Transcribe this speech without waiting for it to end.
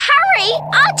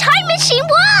our time machine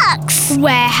works!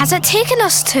 Where has it taken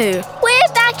us to?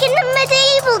 We're back in the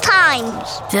medieval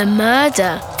times. The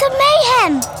murder. The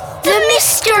mayhem. The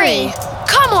mystery.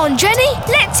 Come on, Jenny,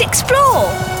 let's explore.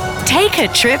 Take a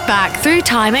trip back through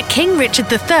time at King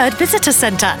Richard III Visitor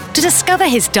Centre to discover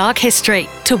his dark history,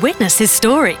 to witness his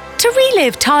story, to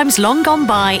relive times long gone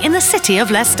by in the city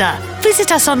of Leicester.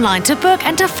 Visit us online to book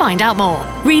and to find out more.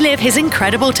 Relive his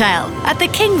incredible tale at the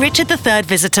King Richard III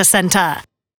Visitor Centre.